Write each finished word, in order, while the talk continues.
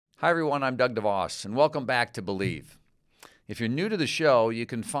Hi, everyone. I'm Doug DeVos, and welcome back to Believe. If you're new to the show, you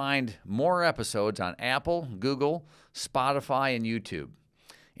can find more episodes on Apple, Google, Spotify, and YouTube.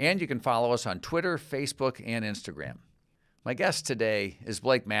 And you can follow us on Twitter, Facebook, and Instagram. My guest today is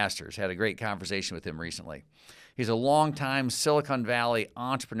Blake Masters. Had a great conversation with him recently. He's a longtime Silicon Valley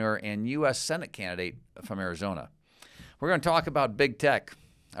entrepreneur and U.S. Senate candidate from Arizona. We're going to talk about big tech.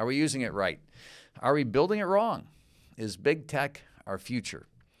 Are we using it right? Are we building it wrong? Is big tech our future?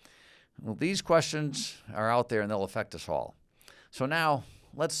 Well, these questions are out there and they'll affect us all. So now,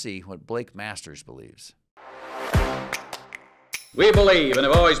 let's see what Blake Masters believes. We believe, and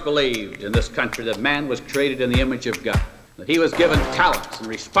have always believed, in this country that man was created in the image of God, that he was given talents and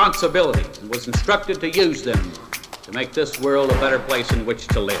responsibilities and was instructed to use them to make this world a better place in which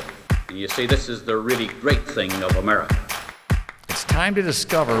to live. And you see, this is the really great thing of America. It's time to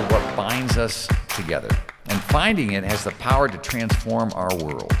discover what binds us together, and finding it has the power to transform our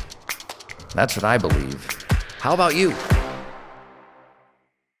world. That's what I believe. How about you?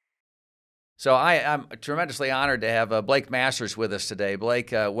 So I'm tremendously honored to have Blake Masters with us today.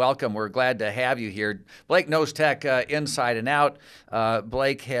 Blake, welcome. We're glad to have you here. Blake knows tech inside and out.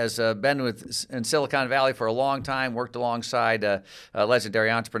 Blake has been in Silicon Valley for a long time, worked alongside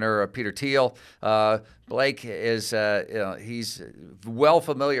legendary entrepreneur Peter Thiel. Blake is, he's well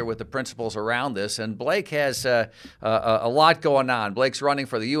familiar with the principles around this, and Blake has a lot going on. Blake's running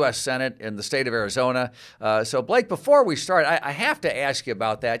for the U.S. Senate in the state of Arizona. So Blake, before we start, I have to ask you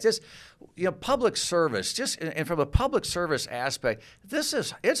about that. Just, public service, and from a public service aspect,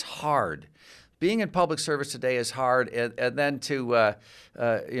 it's hard. Being in public service today is hard, and then to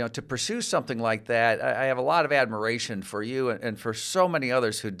pursue something like that, I have a lot of admiration for you and for so many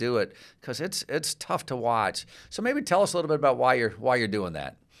others who do it, because it's tough to watch. So maybe tell us a little bit about why you're doing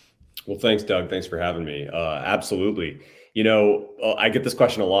that. Well, thanks, Doug. Thanks for having me. Absolutely. I get this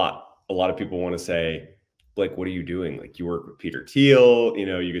question a lot. A lot of people want to say, Blake, what are you doing? Like, you work with Peter Thiel,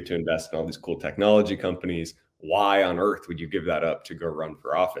 you get to invest in all these cool technology companies. Why on earth would you give that up to go run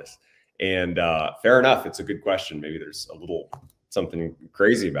for office? And fair enough, it's a good question. Maybe there's a little something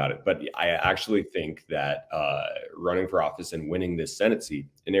crazy about it. But I actually think that running for office and winning this Senate seat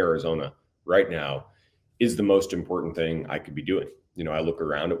in Arizona right now is the most important thing I could be doing. I look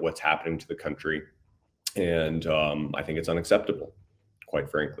around at what's happening to the country, and I think it's unacceptable,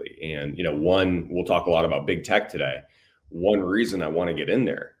 quite frankly. And, we'll talk a lot about big tech today. One reason I want to get in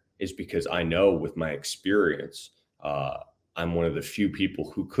there is because I know with my experience, I'm one of the few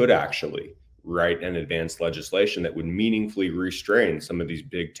people who could actually write and advance legislation that would meaningfully restrain some of these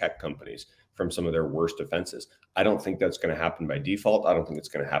big tech companies from some of their worst offenses. I don't think that's going to happen by default. I don't think it's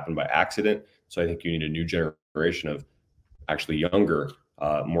going to happen by accident. So I think you need a new generation of actually younger,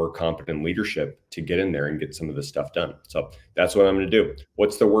 more competent leadership to get in there and get some of this stuff done. So that's what I'm going to do.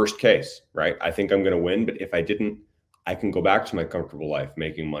 What's the worst case, right? I think I'm going to win, but if I didn't, I can go back to my comfortable life,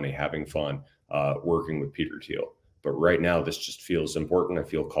 making money, having fun, working with Peter Thiel. But right now, this just feels important. I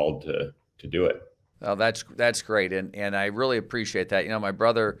feel called to do it. Well, that's great, and I really appreciate that. My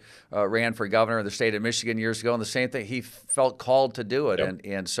brother ran for governor of the state of Michigan years ago, and the same thing, he felt called to do it. Yep.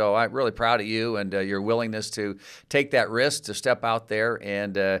 And so I'm really proud of you and your willingness to take that risk, to step out there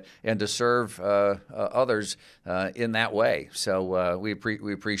and to serve others in that way. So we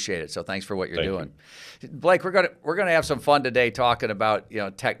appreciate it. So thanks for what you're doing. Blake, we're gonna have some fun today talking about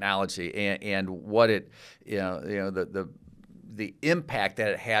technology and what it the impact that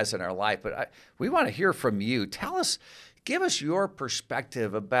it has in our life. But we want to hear from you. Give us your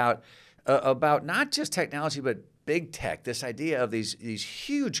perspective about not just technology, but big tech, this idea of these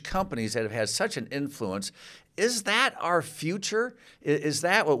huge companies that have had such an influence. Is that our future? Is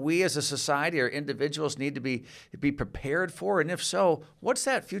that what we as a society or individuals need to be prepared for? And if so, what's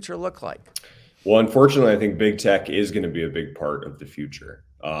that future look like? Well, unfortunately, I think big tech is going to be a big part of the future.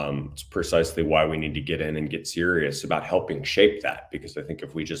 It's precisely why we need to get in and get serious about helping shape that, because I think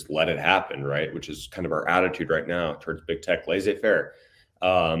if we just let it happen, right, which is kind of our attitude right now towards big tech, laissez-faire,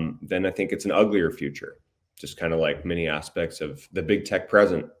 then I think it's an uglier future. Just kind of like many aspects of the big tech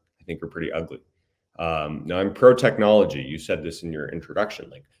present, I think are pretty ugly. Now, I'm pro-technology. You said this in your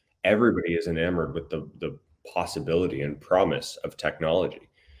introduction. Like, everybody is enamored with the possibility and promise of technology,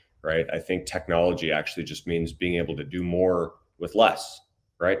 right? I think technology actually just means being able to do more with less,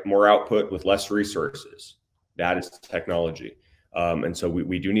 right? More output with less resources. That is technology. And so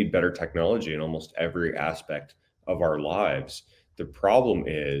we do need better technology in almost every aspect of our lives. The problem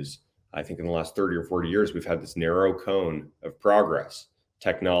is, I think in the last 30 or 40 years, we've had this narrow cone of progress,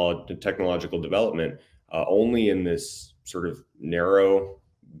 technological development, only in this sort of narrow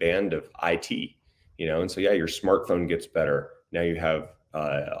band of IT, and so, yeah, your smartphone gets better. Now you have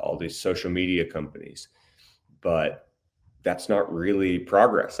all these social media companies, but that's not really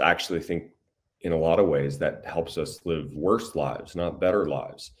progress. I actually think in a lot of ways that helps us live worse lives, not better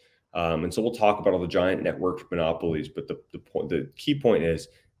lives. And so we'll talk about all the giant network monopolies, but the key point is,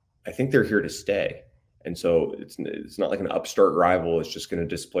 I think they're here to stay. And so it's not like an upstart rival is just going to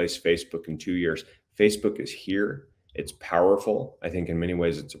displace Facebook in 2 years. Facebook is here. It's powerful. I think in many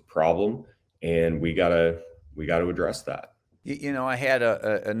ways it's a problem, and we gotta address that. You know, I had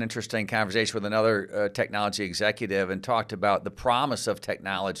an interesting conversation with another technology executive and talked about the promise of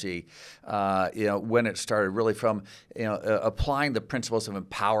technology, you know, when it started really from, you know, applying the principles of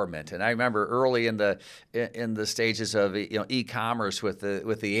empowerment. And I remember early in the stages of, you know, e-commerce with the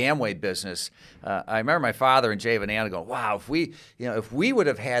Amway business, I remember my father and Jay Van Anna going, wow, if we would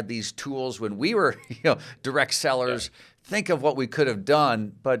have had these tools when we were, you know, direct sellers, yeah. Think of what we could have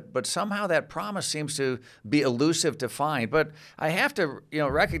done, but somehow that promise seems to be elusive to find. But I have to, you know,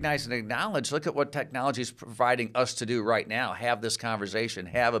 recognize and acknowledge, look at what technology is providing us to do right now, have this conversation,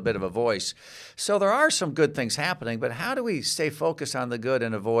 have a bit of a voice. So there are some good things happening, but how do we stay focused on the good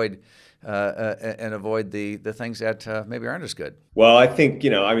and avoid the things that maybe aren't as good? Well, I think,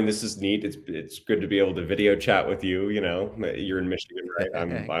 you know, I mean, this is neat. It's good to be able to video chat with you. You know, you're in Michigan, right?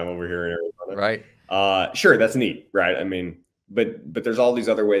 I'm over here in Arizona. Right. Sure, that's neat, right? I mean, but there's all these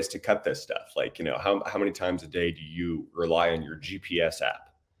other ways to cut this stuff. Like, you know, how many times a day do you rely on your GPS app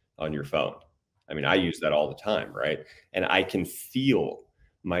on your phone? I mean, I use that all the time, right? And I can feel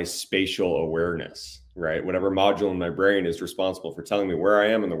my spatial awareness, right? Whatever module in my brain is responsible for telling me where I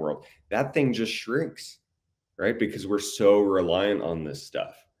am in the world, that thing just shrinks, right? Because we're so reliant on this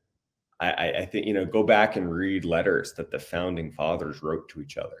stuff. I think, you know, go back and read letters that the founding fathers wrote to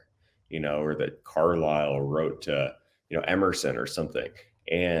each other, you know, or that Carlyle wrote to, you know, Emerson or something.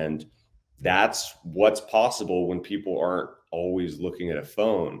 And that's what's possible when people aren't always looking at a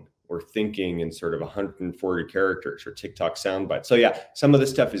phone or thinking in sort of 140 characters or TikTok sound bites. So yeah, some of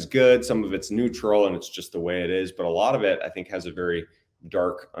this stuff is good. Some of it's neutral and it's just the way it is. But a lot of it, I think, has a very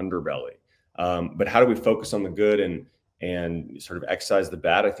dark underbelly. But how do we focus on the good and sort of excise the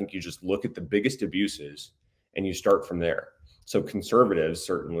bad? I think you just look at the biggest abuses and you start from there. So conservatives,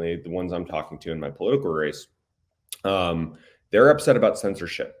 certainly the ones I'm talking to in my political race, they're upset about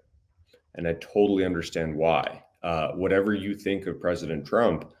censorship. And I totally understand why. Whatever you think of President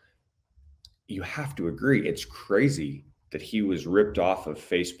Trump, you have to agree it's crazy that he was ripped off of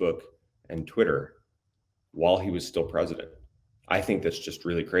Facebook and Twitter while he was still president. I think that's just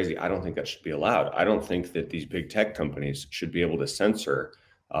really crazy. I don't think that should be allowed. I don't think that these big tech companies should be able to censor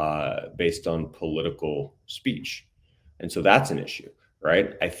based on political speech. And so that's an issue,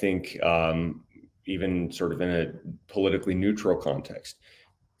 right? I think even sort of in a politically neutral context,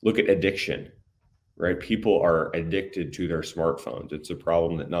 look at addiction, right? People are addicted to their smartphones. It's a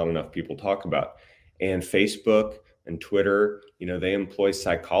problem that not enough people talk about. And Facebook and Twitter, you know, they employ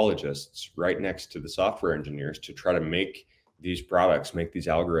psychologists right next to the software engineers to try to make these products, make these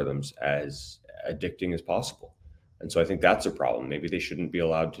algorithms as addicting as possible. And so I think that's a problem. Maybe they shouldn't be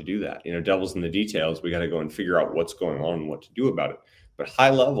allowed to do that. You know, devil's in the details. We got to go and figure out what's going on and what to do about it. But high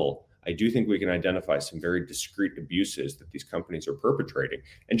level, I do think we can identify some very discrete abuses that these companies are perpetrating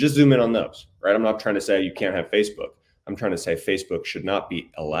and just zoom in on those, right? I'm not trying to say you can't have Facebook. I'm trying to say Facebook should not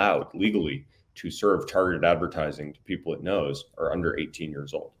be allowed legally to serve targeted advertising to people it knows are under 18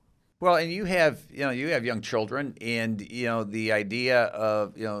 years old. Well, and you have young children, and, you know, the idea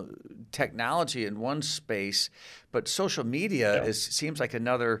of, you know, technology in one space, but social media seems like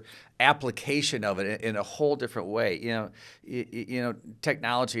another application of it in a whole different way. You know,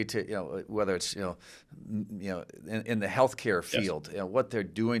 technology to, you know, whether it's, in the healthcare field, you know, what they're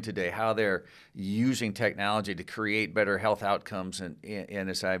doing today, how they're using technology to create better health outcomes, and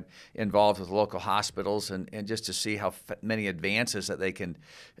as I'm involved with local hospitals, and just to see how many advances that they can,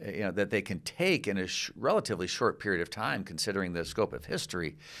 that they can take in a relatively short period of time, considering the scope of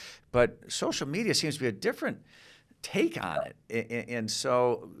history. But social media seems to be a different take on it. And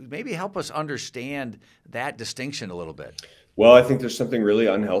so maybe help us understand that distinction a little bit. Well, I think there's something really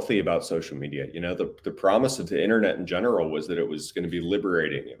unhealthy about social media. You know, the promise of the internet in general was that it was going to be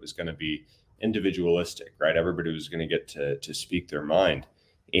liberating. It was going to be individualistic, right? Everybody was going to get to speak their mind.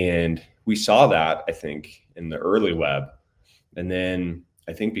 And we saw that, I think, in the early web. And then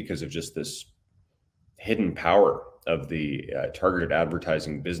I think because of just this hidden power of the targeted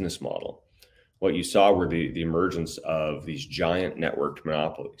advertising business model, what you saw were the emergence of these giant networked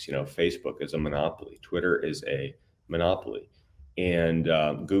monopolies. You know, Facebook is a monopoly, Twitter is a monopoly, and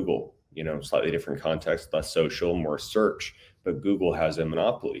Google, you know, slightly different context, less social, more search, but Google has a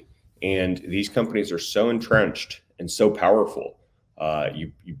monopoly. And these companies are so entrenched and so powerful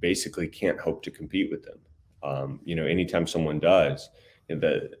you basically can't hope to compete with them. Anytime someone does,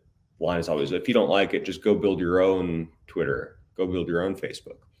 the line is always, if you don't like it, just go build your own Twitter, go build your own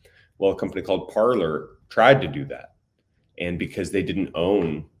Facebook. Well, a company called Parler tried to do that. And because they didn't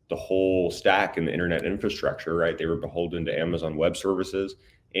own the whole stack in the internet infrastructure, right? They were beholden to Amazon Web Services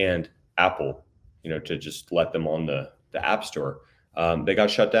and Apple, to just let them on the App Store. They got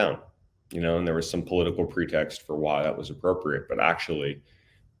shut down, and there was some political pretext for why that was appropriate, but actually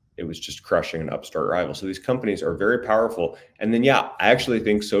it was just crushing an upstart rival. So these companies are very powerful. And then, I actually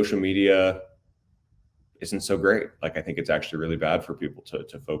think social media isn't so great. Like, I think it's actually really bad for people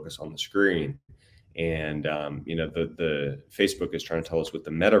to focus on the screen. And, the Facebook is trying to tell us with the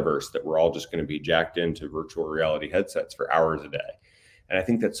metaverse that we're all just going to be jacked into virtual reality headsets for hours a day. And I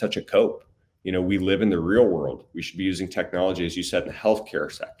think that's such a cope. We live in the real world. We should be using technology, as you said, in the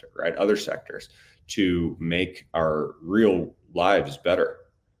healthcare sector, right? Other sectors, to make our real lives better.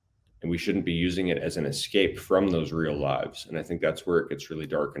 And we shouldn't be using it as an escape from those real lives. And I think that's where it gets really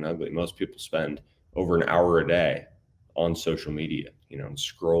dark and ugly. Most people spend over an hour a day on social media, and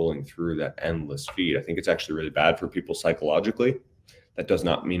scrolling through that endless feed. I think it's actually really bad for people psychologically. That does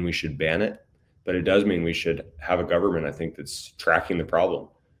not mean we should ban it, but it does mean we should have a government, I think, that's tracking the problem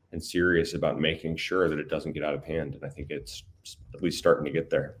and serious about making sure that it doesn't get out of hand. And I think it's at least starting to get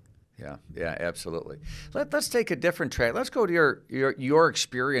there. Yeah, absolutely. Let's take a different track. Let's go to your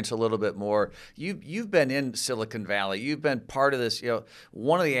experience a little bit more. You've been in Silicon Valley. You've been part of this.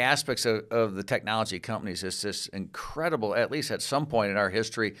 One of the aspects of the technology companies is this incredible, at least at some point in our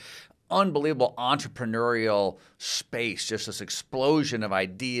history, unbelievable entrepreneurial space, just this explosion of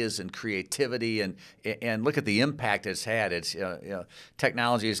ideas and creativity, and look at the impact it's had. It's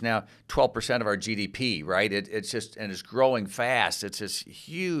technology is now 12% of our GDP, right? It's just, and it's growing fast. It's this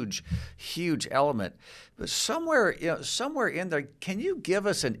huge element. But somewhere in there, can you give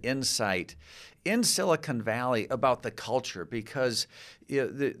us an insight in Silicon Valley about the culture? Because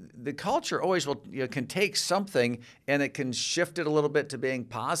the culture always can take something and it can shift it a little bit to being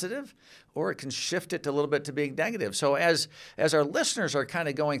positive, or it can shift it a little bit to being negative. So as our listeners are kind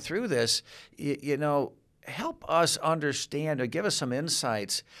of going through this, help us understand or give us some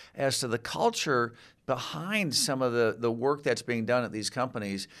insights as to the culture behind some of the work that's being done at these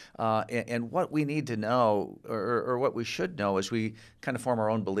companies, and what we need to know or what we should know as we kind of form our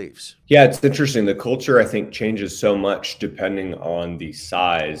own beliefs. Yeah, it's interesting. The culture, I think, changes so much depending on the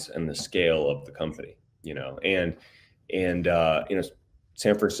size and the scale of the company, and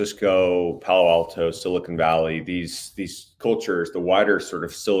San Francisco, Palo Alto, Silicon Valley, these cultures, the wider sort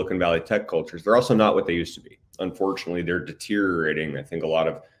of Silicon Valley tech cultures, they're also not what they used to be. Unfortunately, they're deteriorating. I think a lot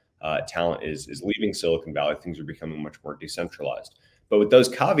of talent is leaving Silicon Valley. Things are becoming much more decentralized. But with those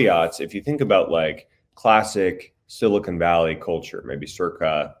caveats, if you think about like classic Silicon Valley culture, maybe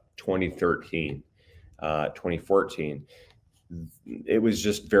circa 2013, 2014, it was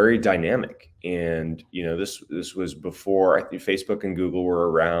just very dynamic. And, this was before, I think Facebook and Google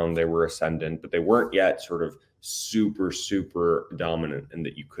were around, they were ascendant, but they weren't yet sort of super dominant, and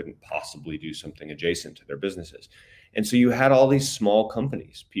that you couldn't possibly do something adjacent to their businesses. And so you had all these small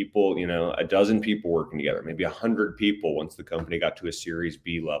companies, people, a dozen people working together, maybe 100 people once the company got to a Series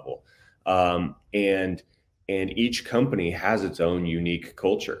B level. And each company has its own unique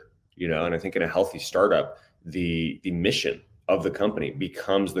culture, and I think in a healthy startup, the mission of the company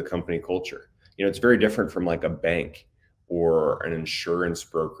becomes the company culture. It's very different from like a bank or an insurance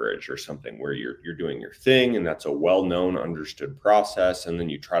brokerage or something where you're doing your thing, and that's a well-known, understood process. And then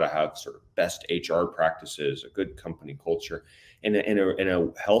you try to have sort of best HR practices, a good company culture. In a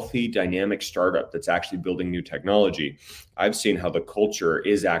healthy, dynamic startup that's actually building new technology, I've seen how the culture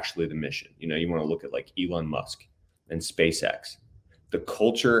is actually the mission. You want to look at like Elon Musk and SpaceX. The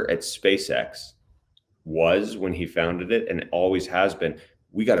culture at SpaceX was, when he founded it, and it always has been,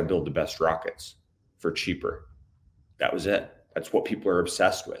 we got to build the best rockets for cheaper. That was it. That's what people are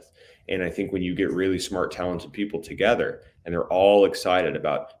obsessed with. And I think when you get really smart, talented people together and they're all excited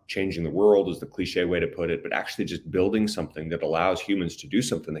about changing the world, is the cliche way to put it, but actually just building something that allows humans to do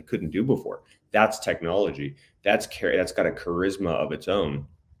something they couldn't do before. That's technology. That's got a charisma of its own.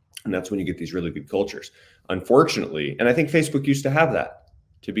 And that's when you get these really good cultures. Unfortunately, and I think Facebook used to have that,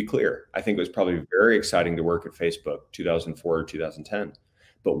 to be clear. I think it was probably very exciting to work at Facebook 2004 or 2010.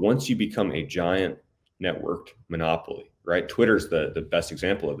 But once you become a giant networked monopoly, right? Twitter's the best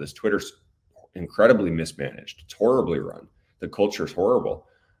example of this. Twitter's incredibly mismanaged. It's horribly run. The culture is horrible.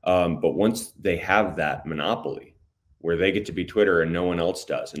 But once they have that monopoly where they get to be Twitter and no one else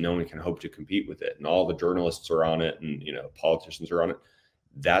does, and no one can hope to compete with it, and all the journalists are on it, and politicians are on it,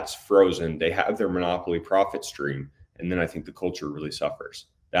 that's frozen. They have their monopoly profit stream, And then I think the culture really suffers.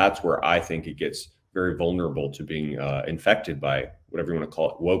 That's where I think it gets very vulnerable to being infected by whatever you want to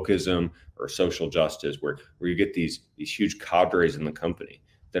call it, wokeism or social justice, where you get these huge cadres in the company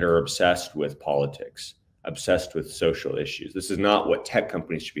that are obsessed with politics, obsessed with social issues. This is not what tech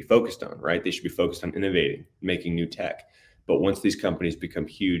companies should be focused on, right? They should be focused on innovating, making new tech. But once these companies become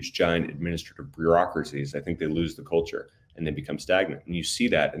huge, giant administrative bureaucracies, I think they lose the culture and they become stagnant. And you see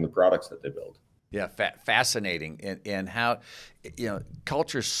that in the products that they build. Yeah, fascinating. And how,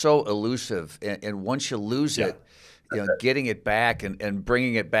 culture's so elusive. And once you lose it, getting it back and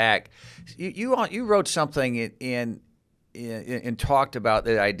bringing it back. You wrote something and talked about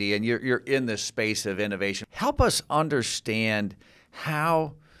the idea, and you're in this space of innovation. Help us understand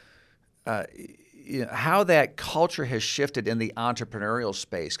how that culture has shifted in the entrepreneurial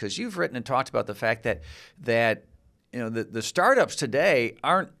space, because you've written and talked about the fact that the startups today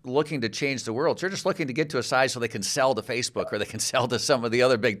aren't looking to change the world. They're just looking to get to a size so they can sell to Facebook or they can sell to some of the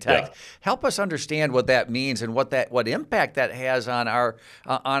other big tech. Yeah. Help us understand what that means and what impact that has on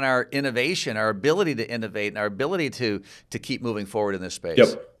our innovation, our ability to innovate, and our ability to keep moving forward in this space.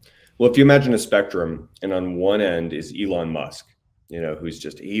 Yep. Well, if you imagine a spectrum, and on one end is Elon Musk,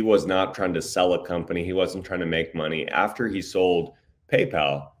 he was not trying to sell a company. He wasn't trying to make money. After he sold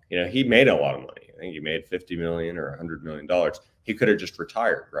PayPal, he made a lot of money. I think he made $50 million or $100 million. He could have just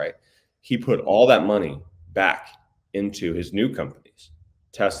retired, right? He put all that money back into his new companies,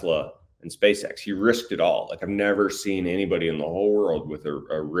 Tesla and SpaceX. He risked it all. Like, I've never seen anybody in the whole world with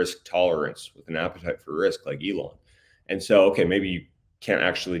a risk tolerance, with an appetite for risk like Elon. And so, okay, maybe you can't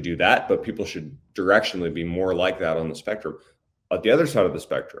actually do that, but people should directionally be more like that on the spectrum. At the other side of the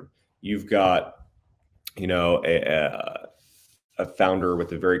spectrum, you've got, a founder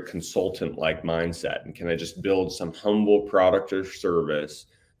with a very consultant-like mindset. And can I just build some humble product or service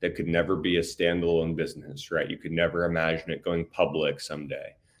that could never be a standalone business, right? You could never imagine it going public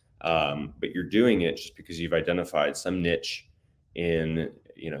someday. But you're doing it just because you've identified some niche in,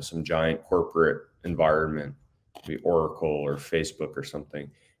 some giant corporate environment, maybe Oracle or Facebook or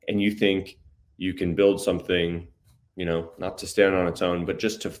something. And you think you can build something, not to stand on its own, but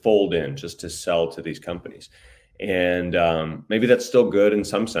just to fold in, just to sell to these companies. And maybe that's still good in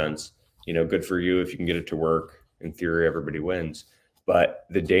some sense, good for you if you can get it to work. In theory, everybody wins. But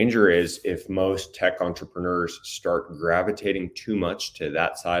the danger is if most tech entrepreneurs start gravitating too much to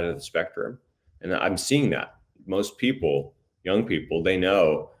that side of the spectrum, and I'm seeing that most people, young people, they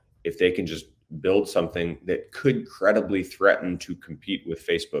know if they can just build something that could credibly threaten to compete with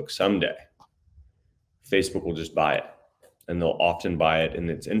Facebook someday, Facebook will just buy it. And they'll often buy it in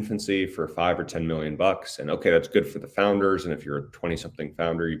its infancy for $5 or $10 million. And okay, that's good for the founders. And if you're a 20-something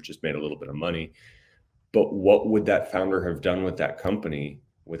founder, you've just made a little bit of money. But what would that founder have done with that company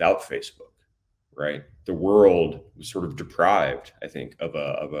without Facebook, right? The world was sort of deprived, I think, of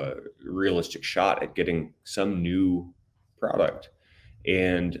a realistic shot at getting some new product.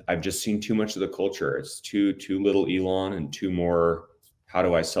 And I've just seen too much of the culture. It's too little Elon and too more, how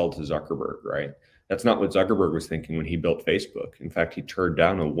do I sell to Zuckerberg, right? That's not what Zuckerberg was thinking when he built Facebook. In fact, he turned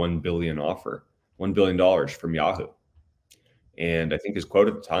down a $1 billion offer, $1 billion from Yahoo. And I think his quote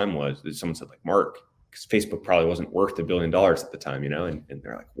at the time was that someone said, like, Mark, because Facebook probably wasn't worth $1 billion at the time, and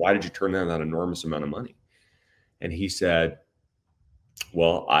they're like, why did you turn down that enormous amount of money? And he said,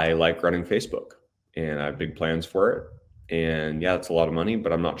 well, I like running Facebook and I have big plans for it. And yeah, it's a lot of money,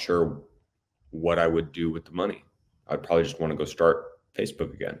 but I'm not sure what I would do with the money. I'd probably just want to go start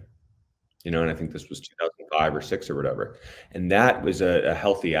Facebook again. And I think this was 2005 or 6 or whatever. And that was a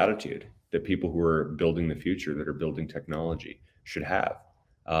healthy attitude that people who are building the future, that are building technology, should have.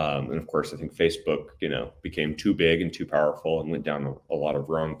 And of course, I think Facebook, became too big and too powerful and went down a lot of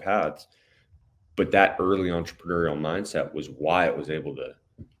wrong paths. But that early entrepreneurial mindset was why it was able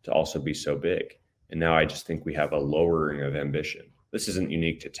to also be so big. And now I just think we have a lowering of ambition. This isn't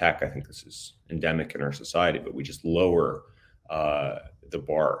unique to tech. I think this is endemic in our society, but we just lower the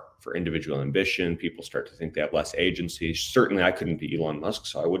bar for individual ambition. People start to think they have less agency. Certainly I couldn't be Elon Musk,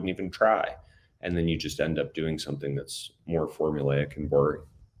 so I wouldn't even try. And then you just end up doing something that's more formulaic and boring.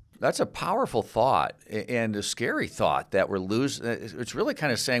 That's a powerful thought and a scary thought that we're losing. It's really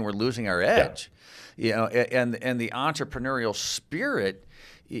kind of saying we're losing our edge, and the entrepreneurial spirit.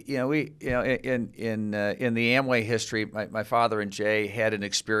 In the Amway history, my father and Jay had an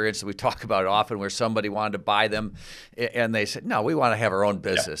experience that we talk about often where somebody wanted to buy them, and they said, no, we want to have our own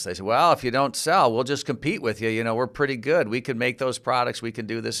business. They said, well, if you don't sell, we'll just compete with you. We're pretty good. We can make those products. We can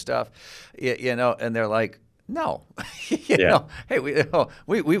do this stuff, and they're like, no, hey,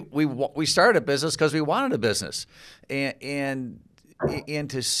 we started a business because we wanted a business, and And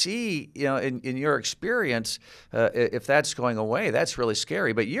to see, in your experience, if that's going away, that's really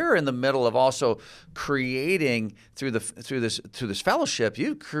scary. But you're in the middle of also creating through this fellowship.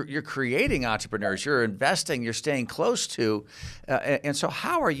 You're creating entrepreneurs. You're investing. You're staying close to, and so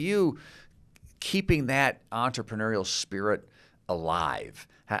how are you keeping that entrepreneurial spirit alive?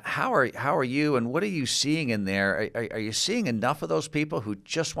 How are you, and what are you seeing in there? Are you seeing enough of those people who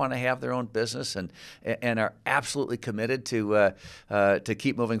just want to have their own business and are absolutely committed to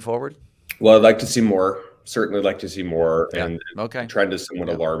keep moving forward? Well, I'd like to see more. Certainly, like to see more. Yeah. And Okay. trend is somewhat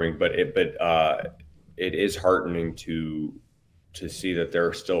alarming, but it is heartening to see that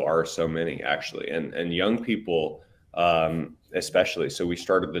there still are so many, actually, and young people, especially. So we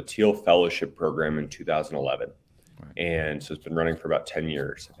started the Teal Fellowship program in 2011. And so it's been running for about 10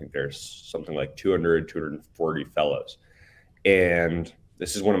 years. I think there's something like 240 fellows. And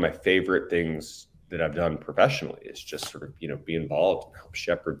this is one of my favorite things that I've done professionally, is just sort of, be involved and help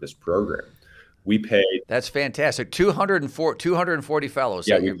shepherd this program. We paid. That's fantastic. 240 fellows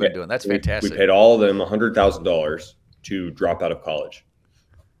that you've been doing. That's fantastic. We paid all of them $100,000 to drop out of college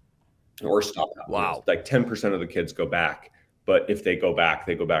or stop out. Wow. Like 10% of the kids go back. But if they go back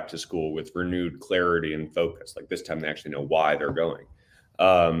to school with renewed clarity and focus. Like this time they actually know why they're going.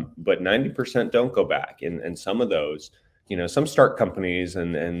 But 90% don't go back. And some of those, some start companies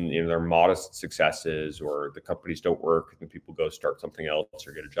and they're modest successes, or the companies don't work and people go start something else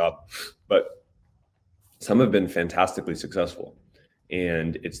or get a job. But some have been fantastically successful.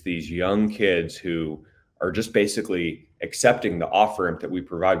 And it's these young kids who are just basically accepting the off-ramp that we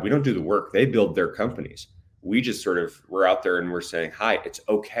provide. We don't do the work. They build their companies. We just we're out there and we're saying, hi, it's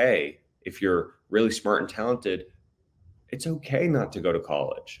okay. If you're really smart and talented, it's okay not to go to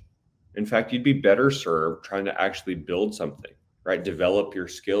college. In fact, you'd be better served trying to actually build something, right? Develop your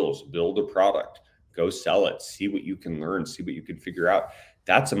skills, build a product, go sell it, see what you can learn, see what you can figure out.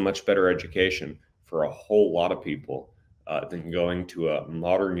 That's a much better education for a whole lot of people than going to a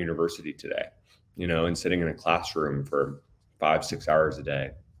modern university today, and sitting in a classroom for 5-6 hours a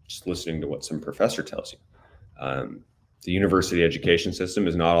day, just listening to what some professor tells you. The university education system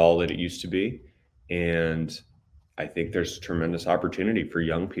is not all that it used to be. And I think there's tremendous opportunity for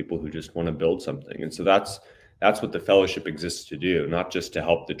young people who just want to build something. And so that's what the fellowship exists to do, not just to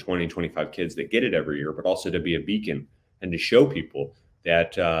help the 20, 25 kids that get it every year, but also to be a beacon and to show people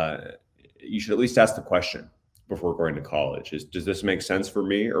that you should at least ask the question before going to college. Does this make sense for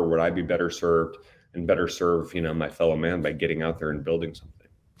me, or would I be better served and better serve, my fellow man by getting out there and building something?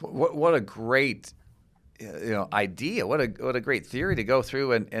 What a great idea. What a great theory to go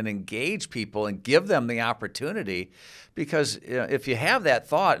through and engage people and give them the opportunity, because if you have that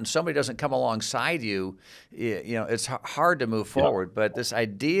thought and somebody doesn't come alongside you, it's hard to move forward. Yeah. But this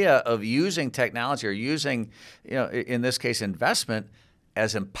idea of using technology, or using, in this case, investment,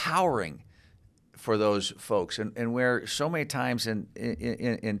 as empowering for those folks, and where so many times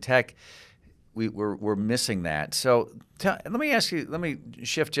in tech we're missing that. So let me ask you. Let me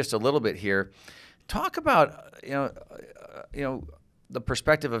shift just a little bit here. Talk about the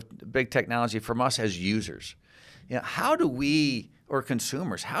perspective of big technology from us as users. How do we, or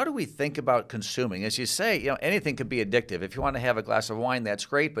consumers, how do we think about consuming? As you say, anything could be addictive. If you want to have a glass of wine, that's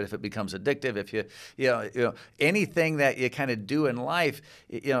great. But if it becomes addictive, if you anything that you kind of do in life,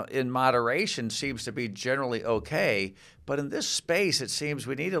 in moderation seems to be generally okay. But in this space, it seems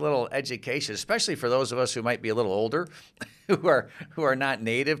we need a little education, especially for those of us who might be a little older, who are not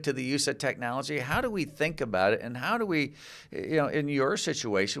native to the use of technology. How do we think about it, and how do we, in your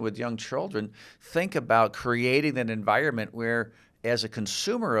situation with young children, think about creating an environment where, as a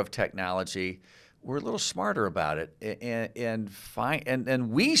consumer of technology, we're a little smarter about it, and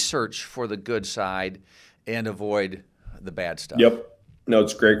we search for the good side and avoid the bad stuff? Yep. No,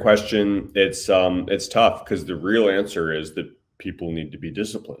 it's a great question. It's tough, because the real answer is that people need to be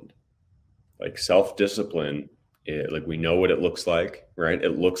disciplined. Like self-discipline, like we know what it looks like, right?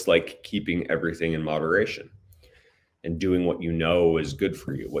 It looks like keeping everything in moderation and doing what you know is good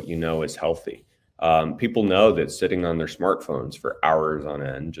for you, what you know is healthy. People know that sitting on their smartphones for hours on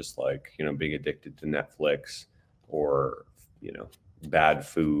end, just like, being addicted to Netflix, or, bad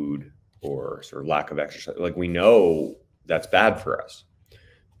food, or sort of lack of exercise, like we know that's bad for us.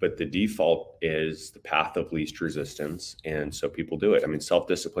 But the default is the path of least resistance. And so people do it. I mean,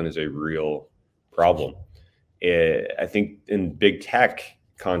 self-discipline is a real problem. I think in big tech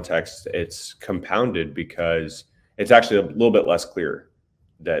context, it's compounded because it's actually a little bit less clear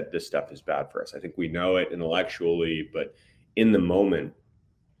that this stuff is bad for us. I think we know it intellectually, but in the moment,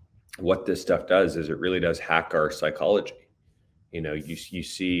 what this stuff does is it really does hack our psychology. You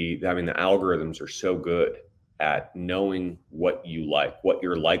see, I mean, the algorithms are so good at knowing what you like, what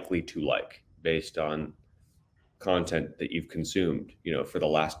you're likely to like based on content that you've consumed, for the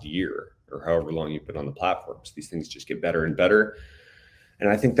last year or however long you've been on the platforms. These things just get better and better. And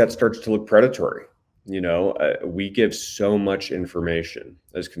I think that starts to look predatory. We give so much information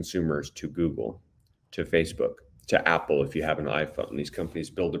as consumers to Google, to Facebook, to Apple. If you have an iPhone, these companies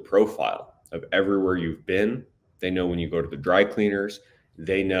build a profile of everywhere you've been. They know when you go to the dry cleaners,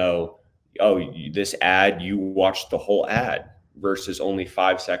 they know, oh, this ad, you watched the whole ad versus only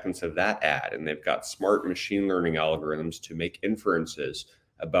 5 seconds of that ad. And they've got smart machine learning algorithms to make inferences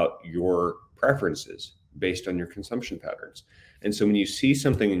about your preferences based on your consumption patterns. And so when you see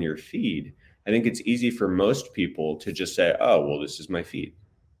something in your feed, I think it's easy for most people to just say, oh, well, this is my feed.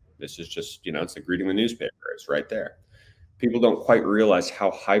 This is just, it's like reading the newspaper. It's right there. People don't quite realize how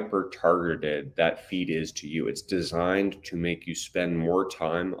hyper targeted that feed is to you. It's designed to make you spend more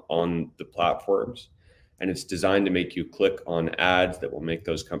time on the platforms, and it's designed to make you click on ads that will make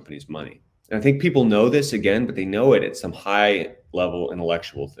those companies money. And I think people know this again, but they know it at some high level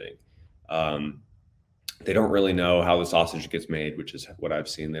intellectual thing. They don't really know how the sausage gets made, which is what I've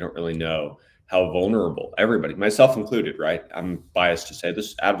seen. They don't really know how vulnerable everybody, myself included, right? I'm biased to say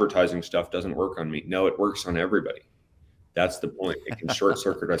this advertising stuff doesn't work on me. No, it works on everybody. That's the point. It can short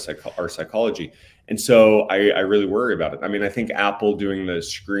circuit our psychology. And so I really worry about it. I mean, I think Apple doing the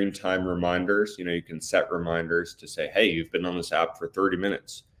screen time reminders, you can set reminders to say, hey, you've been on this app for 30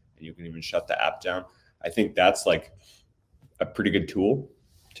 minutes and you can even shut the app down. I think that's like a pretty good tool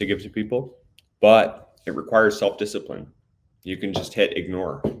to give to people, but it requires self-discipline. You can just hit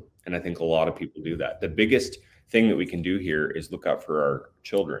ignore. And I think a lot of people do that. The biggest thing that we can do here is look out for our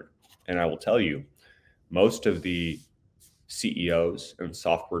children. And I will tell you, most of the CEOs and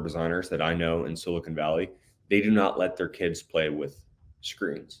software designers that I know in Silicon Valley, they do not let their kids play with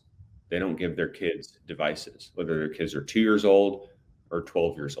screens. They don't give their kids devices, whether their kids are 2 years old or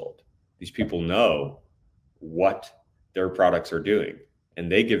 12 years old. These people know what their products are doing.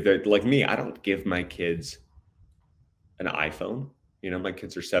 And they give like me, I don't give my kids an iPhone. My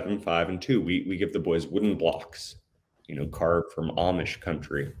kids are 7, 5, and 2. We give the boys wooden blocks, carved from Amish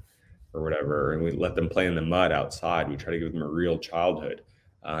country or whatever, and we let them play in the mud outside. We try to give them a real childhood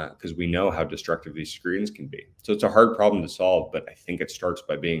because we know how destructive these screens can be. So it's a hard problem to solve, but I think it starts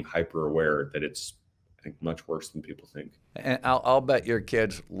by being hyper aware that it's, I think, much worse than people think. And I'll bet your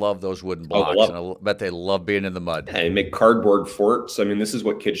kids love those wooden blocks, and I'll bet they love being in the mud. Yeah, and make cardboard forts. I mean, this is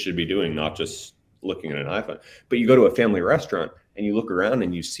what kids should be doing, not just looking at an iPhone. But you go to a family restaurant and you look around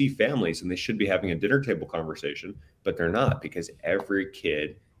and you see families, and they should be having a dinner table conversation, but they're not, because every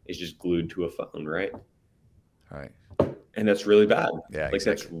kid is just glued to a phone, right? Right. And that's really bad. Yeah, like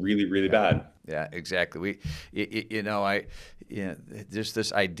exactly. That's really, really bad. Yeah, exactly. Just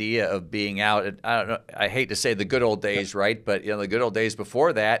this idea of being out. I don't know. I hate to say the good old days, right? But the good old days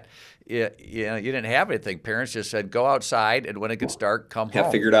before that, you didn't have anything. Parents just said, go outside, and when it gets dark, come home.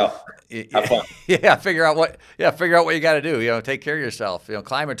 Yeah, figure it out. Have fun. Figure out what you got to do. Take care of yourself.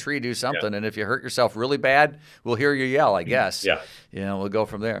 Climb a tree, do something, and if you hurt yourself really bad, we'll hear you yell, I guess. Yeah. We'll go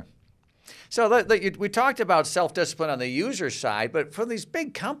from there. So we talked about self-discipline on the user side, but for these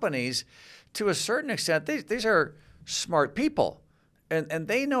big companies, to a certain extent, these are smart people. And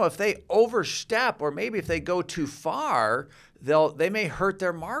they know if they overstep, or maybe if they go too far, they may hurt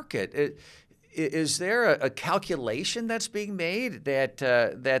their market. Is there a calculation that's being made that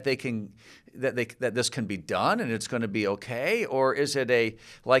this can be done and it's going to be okay, or is it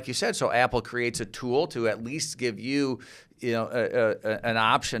like you said? So Apple creates a tool to at least give you an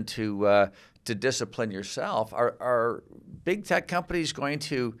option to discipline yourself. Are big tech companies going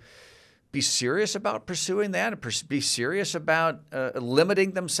to be serious about pursuing that, and be serious about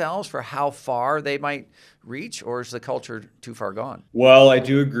limiting themselves for how far they might reach, or is the culture too far gone? Well, I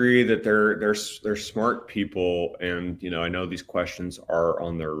do agree that they're smart people, and I know these questions are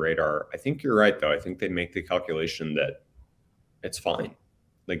on their radar. I think you're right, though. I think they make the calculation that it's fine.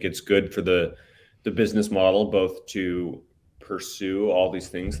 Like, it's good for the business model, both to pursue all these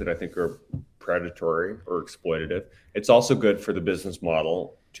things that I think are predatory or exploitative. It's also good for the business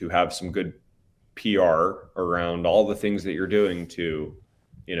model to have some good PR around all the things that you're doing to,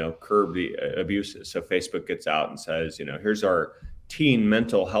 curb the abuses. So Facebook gets out and says, here's our teen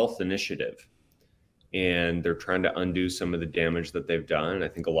mental health initiative. And they're trying to undo some of the damage that they've done. And I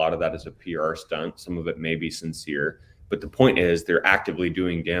think a lot of that is a PR stunt. Some of it may be sincere. But the point is, they're actively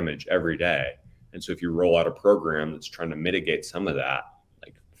doing damage every day. And so if you roll out a program that's trying to mitigate some of that,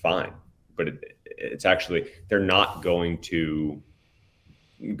 like, fine. But it's actually, they're not going to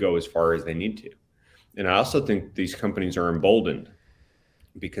go as far as they need to. And I also think these companies are emboldened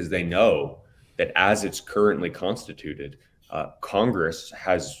because they know that as it's currently constituted, Congress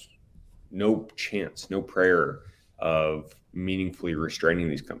has no chance, no prayer of meaningfully restraining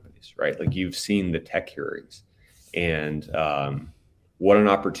these companies, right? Like you've seen the tech hearings, and what an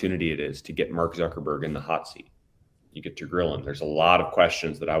opportunity it is to get Mark Zuckerberg in the hot seat. You get to grill him. There's a lot of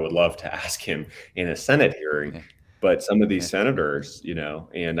questions that I would love to ask him in a Senate hearing, but some of these senators,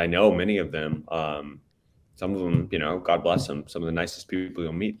 and I know many of them, some of them, God bless them, some of the nicest people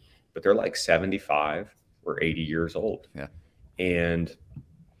you'll meet, but they're like 75 or 80 years old. Yeah. And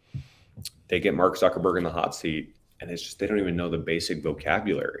they get Mark Zuckerberg in the hot seat, and it's just, they don't even know the basic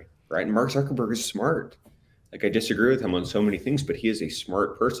vocabulary, right? And Mark Zuckerberg is smart. Like I disagree with him on so many things, but he is a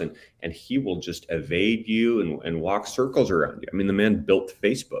smart person, and he will just evade you and walk circles around you. I mean, the man built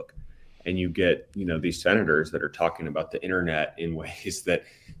Facebook, and you get, these senators that are talking about the internet in ways that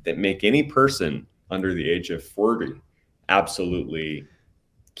make any person under the age of 40 absolutely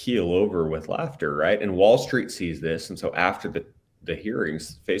keel over with laughter, right? And Wall Street sees this. And so after the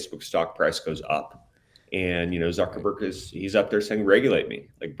hearings, Facebook stock price goes up, and, Zuckerberg he's up there saying, regulate me,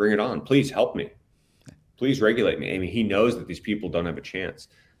 like bring it on, please help me. Please regulate me. I mean, he knows that these people don't have a chance.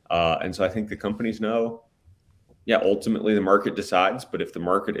 And so I think the companies know, ultimately the market decides, but if the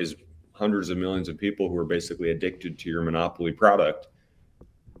market is hundreds of millions of people who are basically addicted to your monopoly product,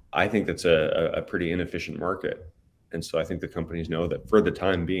 I think that's a pretty inefficient market. And so I think the companies know that for the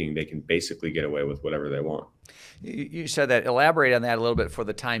time being, they can basically get away with whatever they want. You said that. Elaborate on that a little bit. For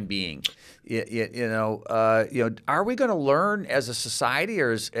the time being, are we going to learn as a society,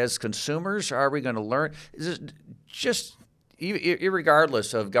 or as consumers? Are we going to learn? Is it just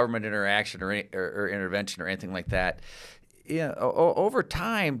irregardless of government interaction or intervention or anything like that? Over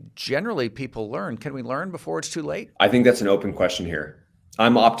time, generally people learn. Can we learn before it's too late? I think that's an open question here.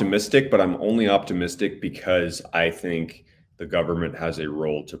 I'm optimistic, but I'm only optimistic because I think the government has a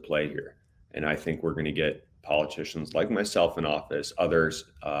role to play here. And I think we're going to get politicians like myself in office. Others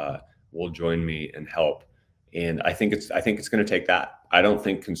will join me and help. And I think it's going to take that. I don't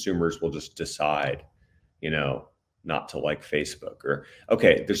think consumers will just decide, not to like Facebook, or,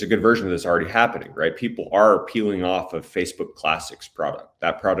 okay, there's a good version of this already happening, right? People are peeling off of Facebook Classics product.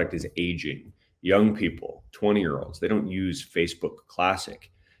 That product is aging. Young people, 20-year-olds, they don't use Facebook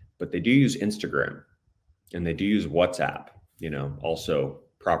Classic, but they do use Instagram, and they do use WhatsApp, also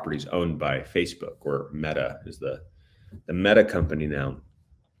properties owned by Facebook, or Meta is the Meta company now.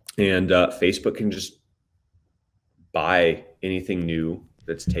 And Facebook can just buy anything new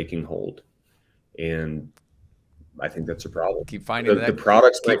that's taking hold. And I think that's a problem. Keep finding the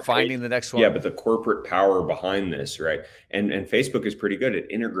products. Keep finding the next one. Yeah, but the corporate power behind this, right? And Facebook is pretty good at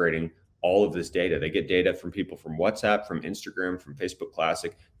integrating all of this data. They get data from people from WhatsApp, from Instagram, from Facebook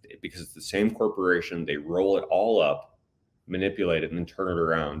Classic, because it's the same corporation. They roll it all up, manipulate it, and then turn it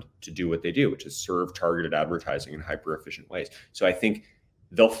around to do what they do, which is serve targeted advertising in hyper efficient ways. So I think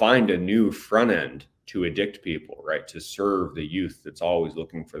they'll find a new front end to addict people, right? To serve the youth that's always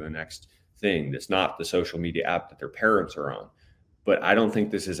looking for the next thing that's not the social media app that their parents are on. But I don't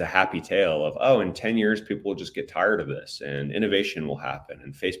think this is a happy tale of, in 10 years, people will just get tired of this and innovation will happen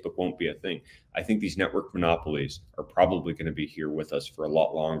and Facebook won't be a thing. I think these network monopolies are probably going to be here with us for a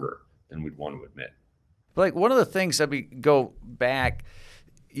lot longer than we'd want to admit. Like, one of the things that we go back,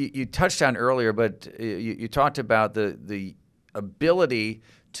 you touched on earlier, but you talked about the ability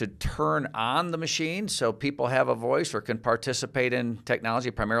to turn on the machine so people have a voice or can participate in technology,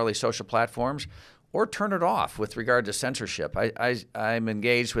 primarily social platforms, or turn it off with regard to censorship. I'm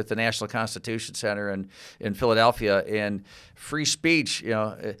engaged with the National Constitution Center in Philadelphia, and free speech,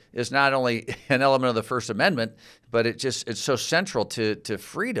 is not only an element of the First Amendment, but it's so central to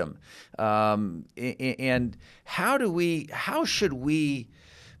freedom. And how should we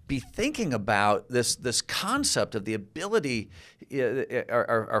be thinking about this concept of the ability,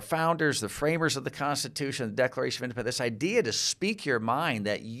 our founders, the framers of the Constitution, the Declaration of Independence, this idea to speak your mind,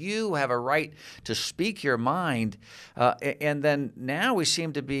 that you have a right to speak your mind. And then now we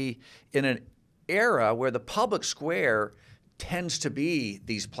seem to be in an era where the public square tends to be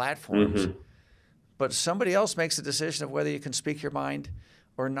these platforms, but somebody else makes the decision of whether you can speak your mind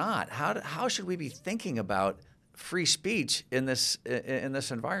or not. How should we be thinking about free speech in this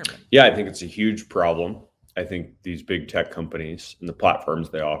environment? Yeah, I think it's a huge problem. I think these big tech companies and the platforms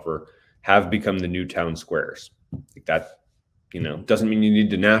they offer have become the new town squares. Like that, doesn't mean you need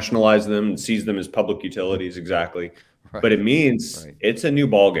to nationalize them and seize them as public utilities exactly, right. But it means It's a new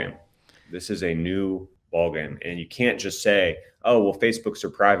ballgame. This is a new ballgame, and you can't just say, "Oh, well, Facebook's a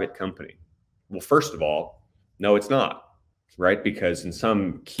private company." Well, first of all, no, it's not, right? Because in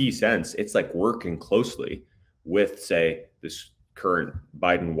some key sense, it's like working closely with, say, this current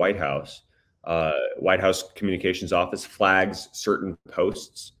Biden White House White House Communications Office flags certain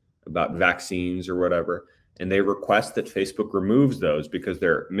posts about vaccines or whatever, and they request that Facebook removes those because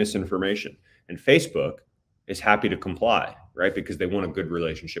they're misinformation. And Facebook is happy to comply, right? Because they want a good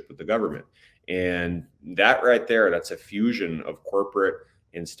relationship with the government. And that right there, that's a fusion of corporate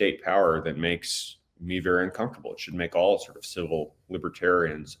and state power that makes me very uncomfortable. It should make all sort of civil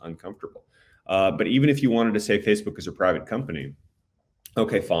libertarians uncomfortable. But even if you wanted to say Facebook is a private company,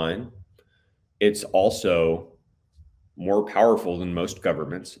 okay, fine. It's also more powerful than most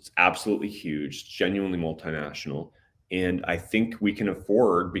governments. It's absolutely huge. It's genuinely multinational. And I think we can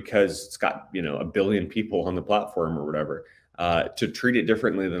afford, because it's got, you know, 1 billion people on the platform or whatever, to treat it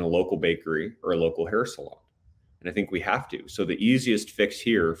differently than a local bakery or a local hair salon. And I think we have to. So the easiest fix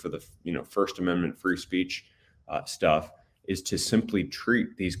here for the, you know, First Amendment free speech stuff is to simply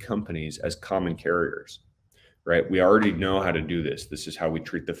treat these companies as common carriers, right? We already know how to do this. This is how we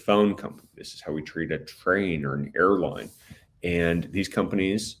treat the phone company. This is how we treat a train or an airline. And these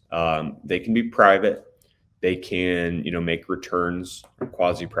companies, they can be private. They can, you know, make returns,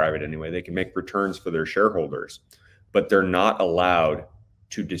 quasi-private anyway. They can make returns for their shareholders, but they're not allowed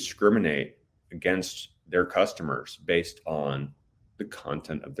to discriminate against their customers based on the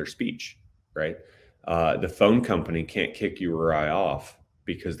content of their speech, right? The phone company can't kick you or I off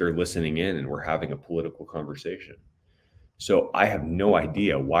because they're listening in and we're having a political conversation. So I have no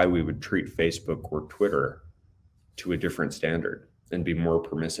idea why we would treat Facebook or Twitter to a different standard and be more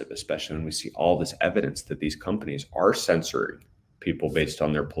permissive, especially when we see all this evidence that these companies are censoring people based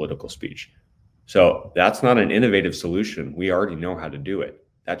on their political speech. So that's not an innovative solution. We already know how to do it.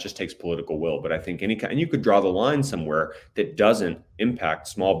 That just takes political will. But I think and you could draw the line somewhere that doesn't impact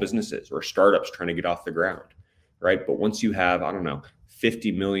small businesses or startups trying to get off the ground, right? But once you have, I don't know,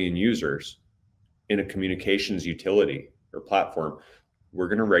 50 million users in a communications utility or platform, we're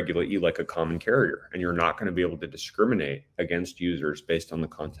going to regulate you like a common carrier, and you're not going to be able to discriminate against users based on the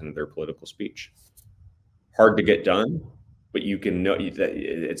content of their political speech. Hard to get done, but you can know that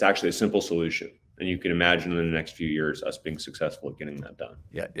it's actually a simple solution. And you can imagine in the next few years us being successful at getting that done.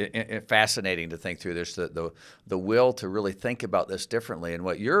 Yeah, fascinating to think through. There's the will to really think about this differently. And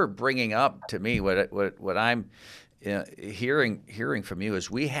what you're bringing up to me, what I'm hearing from you is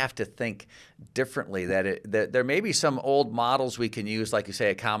we have to think differently. That there may be some old models we can use, like you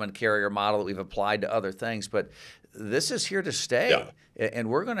say, a common carrier model that we've applied to other things, but this is here to stay, and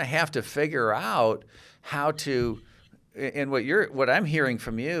we're going to have to figure out how to. And what I'm hearing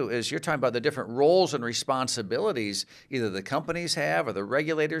from you is you're talking about the different roles and responsibilities either the companies have, or the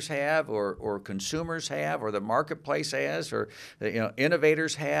regulators have, or consumers have, or the marketplace has, or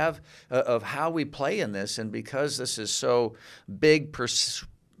innovators have, of how we play in this. And because this is so big,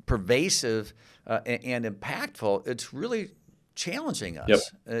 pervasive, and impactful, it's really challenging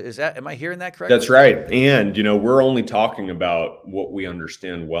us. Yep. Am I hearing that correctly? That's right. And we're only talking about what we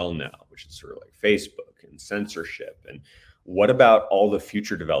understand well now, which is sort of like Facebook and censorship. And what about all the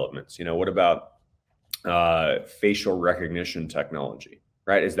future developments? What about facial recognition technology,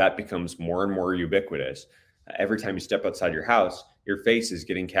 right? As that becomes more and more ubiquitous, every time you step outside your house, your face is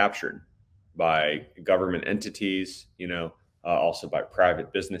getting captured by government entities, also by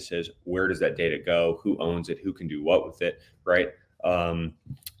private businesses. Where does that data go? Who owns it? Who can do what with it, right?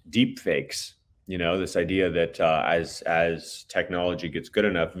 Deep fakes, this idea that as technology gets good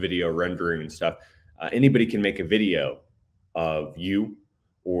enough, video rendering and stuff, anybody can make a video of you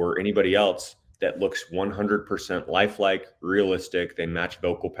or anybody else that looks 100% lifelike, realistic. They match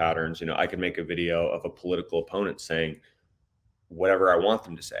vocal patterns. I could make a video of a political opponent saying whatever I want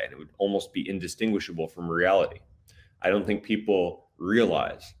them to say, and it would almost be indistinguishable from reality. I don't think people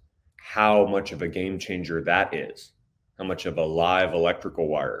realize how much of a game changer that is, how much of a live electrical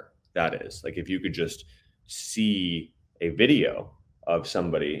wire that is. Like if you could just see a video of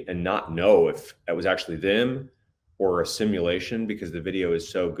somebody and not know if that was actually them or a simulation because the video is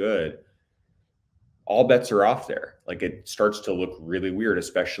so good, all bets are off there. Like it starts to look really weird,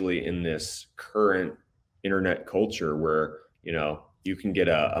 especially in this current internet culture where, you can get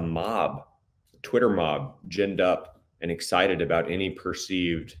a mob, Twitter mob, ginned up and excited about any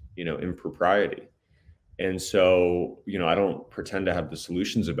perceived, impropriety. And so, I don't pretend to have the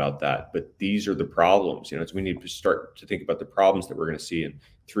solutions about that, but these are the problems. We need to start to think about the problems that we're going to see in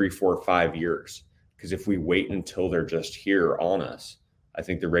 3, 4, 5 years. Because if we wait until they're just here on us, I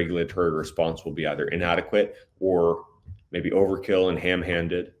think the regulatory response will be either inadequate or maybe overkill and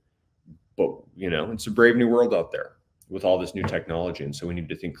ham-handed. But, it's a brave new world out there with all this new technology. And so we need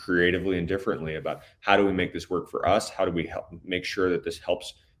to think creatively and differently about how do we make this work for us? How do we help make sure that this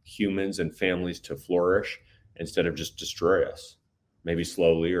helps humans and families to flourish instead of just destroy us, maybe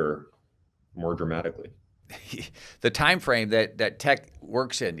slowly or more dramatically. The time frame that tech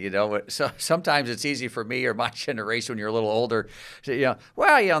works in, so sometimes it's easy for me or my generation when you're a little older to,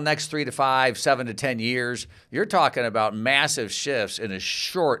 next 3 to 5, 7 to 10 years, you're talking about massive shifts in a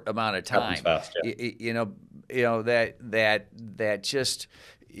short amount of time. Happens fast, yeah. That just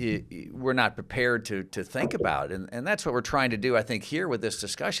we're not prepared to think about. And that's what we're trying to do, I think, here with this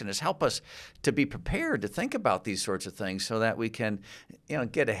discussion is help us to be prepared to think about these sorts of things so that we can,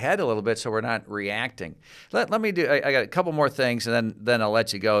 get ahead a little bit so we're not reacting. Let me do, I got a couple more things and then I'll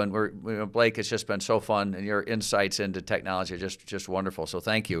let you go. And Blake, it's just been so fun and your insights into technology are just wonderful. So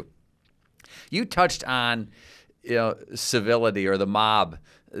thank you. You touched on, civility or the mob,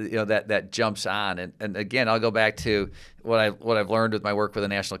 that jumps on. And again, I'll go back to what I've learned with my work with the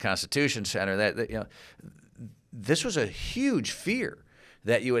National Constitution Center, that this was a huge fear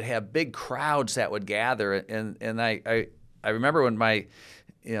that you would have big crowds that would gather. And I remember when my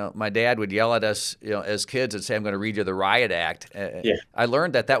dad would yell at us, as kids and say, "I'm going to read you the Riot Act." I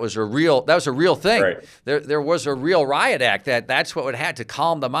learned that was a real thing. Right. There was a real Riot Act that's what would have to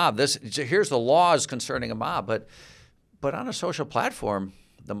calm the mob. Here's the laws concerning a mob, but on a social platform,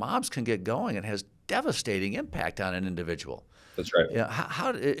 the mobs can get going and has devastating impact on an individual. That's right. Yeah.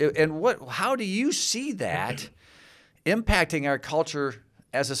 How do you see that impacting our culture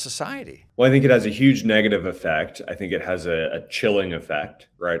as a society? Well, I think it has a huge negative effect. I think it has a chilling effect,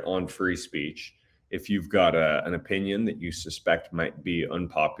 right, on free speech. If you've got an opinion that you suspect might be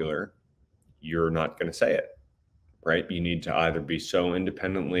unpopular, you're not going to say it, right? You need to either be so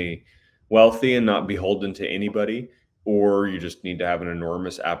independently wealthy and not beholden to anybody, or you just need to have an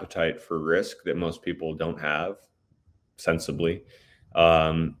enormous appetite for risk that most people don't have, sensibly,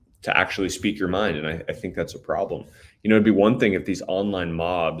 to actually speak your mind. And I think that's a problem. It'd be one thing if these online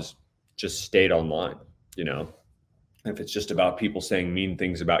mobs just stayed online, if it's just about people saying mean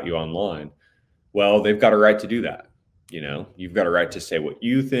things about you online, well, they've got a right to do that. You've got a right to say what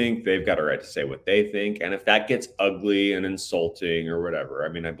you think. They've got a right to say what they think. And if that gets ugly and insulting or whatever,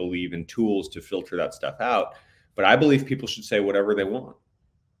 I believe in tools to filter that stuff out. But I believe people should say whatever they want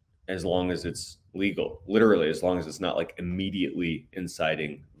as long as it's legal, literally, as long as it's not like immediately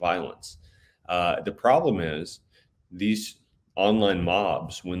inciting violence. The problem is these online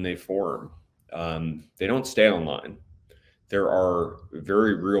mobs, when they form, they don't stay online. There are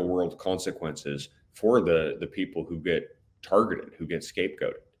very real world consequences for the people who get targeted, who get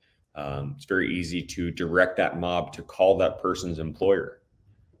scapegoated. It's very easy to direct that mob to call that person's employer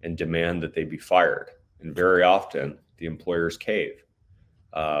and demand that they be fired. And very often the employers cave,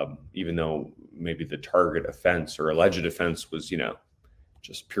 even though maybe the target offense or alleged offense was,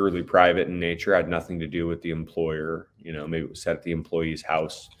 just purely private in nature, had nothing to do with the employer. Maybe it was set at the employee's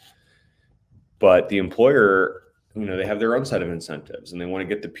house. But the employer, they have their own set of incentives and they want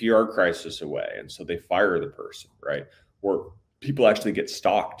to get the PR crisis away. And so they fire the person, right? Or people actually get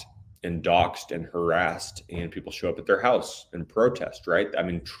stalked and doxxed and harassed and people show up at their house and protest, right?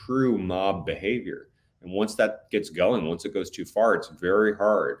 True mob behavior. And once that gets going, once it goes too far, it's very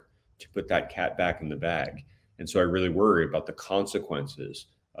hard to put that cat back in the bag. And so I really worry about the consequences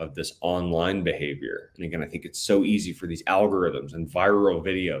of this online behavior. And again, I think it's so easy for these algorithms and viral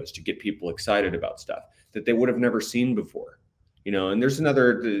videos to get people excited about stuff that they would have never seen before. And there's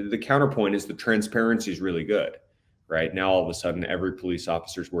the counterpoint is the transparency is really good, right? Now, all of a sudden, every police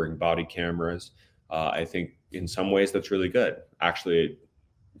officer is wearing body cameras. I think in some ways that's really good. Actually,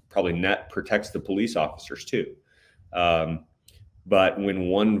 probably net protects the police officers too. But when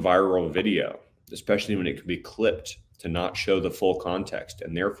one viral video, especially when it can be clipped to not show the full context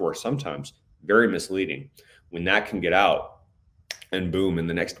and therefore sometimes very misleading, when that can get out and boom, in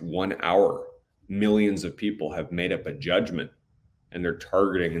the next 1 hour, millions of people have made up a judgment and they're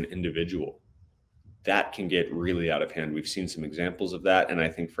targeting an individual, that can get really out of hand. We've seen some examples of that. And I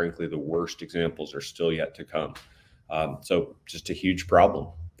think, frankly, the worst examples are still yet to come. So just a huge problem,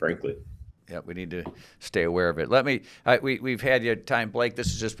 frankly. Yeah, we need to stay aware of it. We've had your time, Blake. This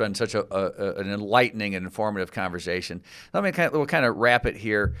has just been such an enlightening and informative conversation. We'll kind of wrap it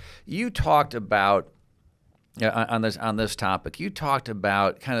here. You talked about on this topic. You talked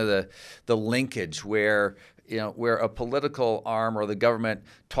about kind of the linkage where a political arm or the government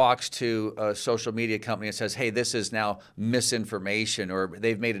talks to a social media company and says, "Hey, this is now misinformation," or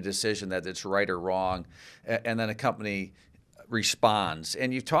they've made a decision that it's right or wrong, and then a company responds.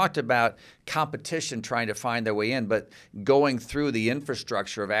 And you talked about competition trying to find their way in, but going through the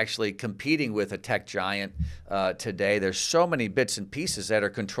infrastructure of actually competing with a tech giant today. There's so many bits and pieces that are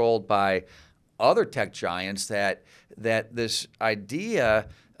controlled by other tech giants that this idea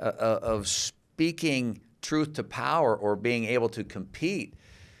of speaking truth to power or being able to compete,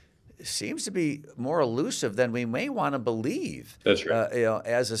 seems to be more elusive than we may want to believe. That's right.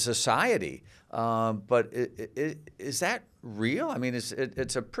 As a society. But is that real? I mean,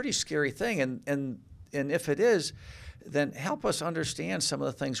 it's a pretty scary thing, and if it is, then help us understand some of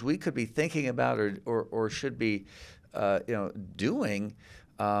the things we could be thinking about or should be, doing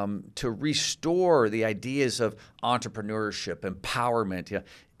to restore the ideas of entrepreneurship, empowerment,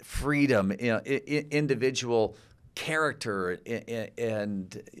 freedom, individual character,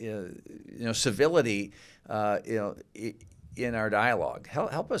 and civility, in our dialogue.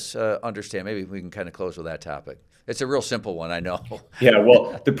 Help us understand. Maybe we can kind of close with that topic. It's a real simple one, I know. Yeah,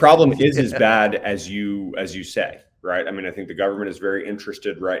 well, the problem is as bad as you say, right? I mean, I think the government is very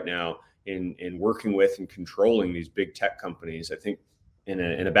interested right now in working with and controlling these big tech companies. I think in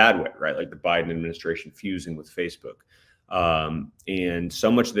a bad way, right? Like the Biden administration fusing with Facebook, and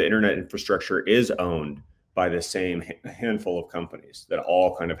so much of the internet infrastructure is owned by the same handful of companies that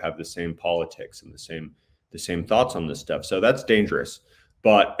all kind of have the same politics and the same thoughts on this stuff. So that's dangerous.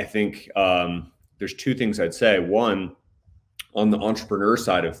 But I think there's two things I'd say. One, on the entrepreneur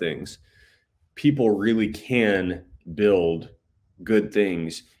side of things, people really can build good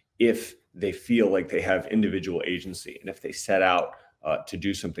things if they feel like they have individual agency and if they set out to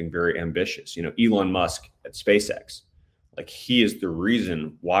do something very ambitious. Elon Musk at SpaceX, like he is the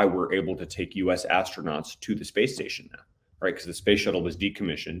reason why we're able to take US astronauts to the space station now, right? Because the space shuttle was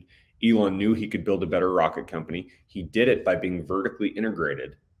decommissioned. Elon knew he could build a better rocket company. He did it by being vertically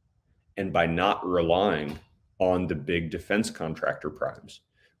integrated and by not relying on the big defense contractor primes,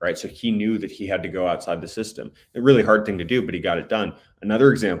 right? So he knew that he had to go outside the system. A really hard thing to do, but he got it done.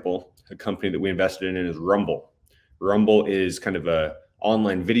 Another example, a company that we invested in is Rumble. Rumble is kind of a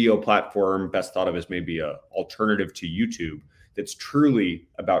online video platform, best thought of as maybe a alternative to YouTube, that's truly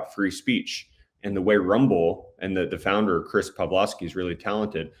about free speech. And the way Rumble and the founder, Chris Pavlovsky, is really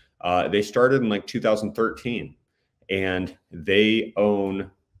talented. They started in like 2013, and they own,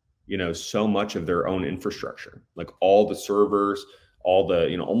 so much of their own infrastructure, like all the servers, all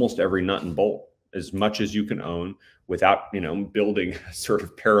the, almost every nut and bolt, as much as you can own without, building sort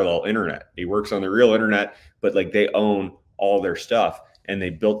of parallel internet. He works on the real internet, but like they own all their stuff, and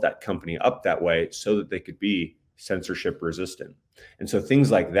they built that company up that way so that they could be censorship resistant. And so things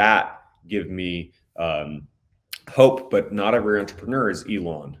like that give me hope, but not every entrepreneur is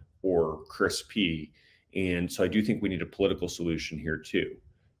Elon or Chris P. And so I do think we need a political solution here too.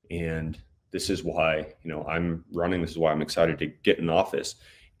 And this is why, I'm running, this is why I'm excited to get in office.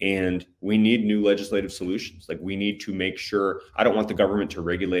 And we need new legislative solutions. Like we need to make sure, I don't want the government to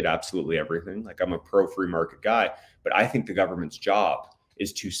regulate absolutely everything. Like I'm a pro free market guy, but I think the government's job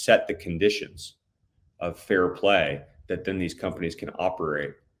is to set the conditions of fair play that then these companies can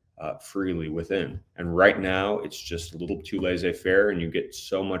operate freely within. And right now it's just a little too laissez-faire, and you get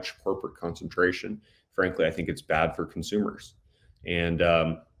so much corporate concentration. Frankly, I think it's bad for consumers. And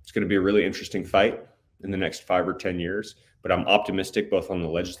it's going to be a really interesting fight in the next 5 or 10 years. But I'm optimistic both on the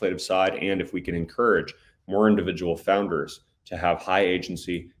legislative side, and if we can encourage more individual founders to have high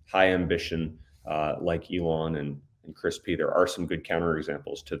agency, high ambition, like Elon and Chris P. There are some good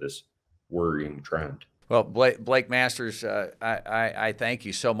counterexamples to this worrying trend. Well, Blake Masters, I thank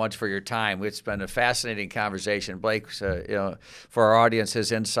you so much for your time. It's been a fascinating conversation. Blake's, for our audience,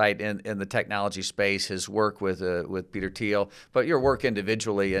 his insight in the technology space, his work with Peter Thiel, but your work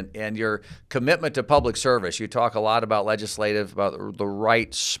individually and your commitment to public service. You talk a lot about legislative, about the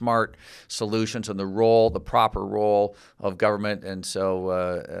right, smart solutions and the proper role of government, and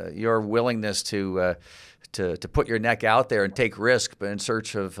so your willingness to put your neck out there and take risk in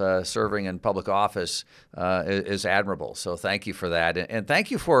search of serving in public office is admirable. So thank you for that. And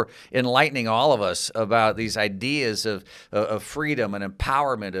thank you for enlightening all of us about these ideas of freedom and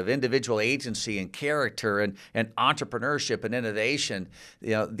empowerment, of individual agency and character and entrepreneurship and innovation.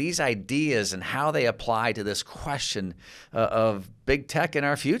 These ideas and how they apply to this question of big tech in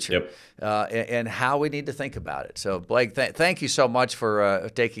our future. Yep. And how we need to think about it. So Blake, thank you so much for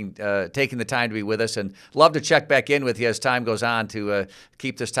taking the time to be with us, and love to check back in with you as time goes on to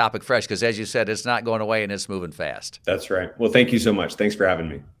keep this topic fresh, because as you said, it's not going away and it's moving fast. That's right. Well, thank you so much. Thanks for having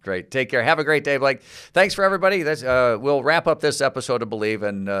me. Great. Take care. Have a great day, Blake. Thanks for everybody. We'll wrap up this episode of Believe,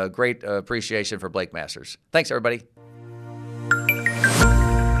 and great appreciation for Blake Masters. Thanks, everybody.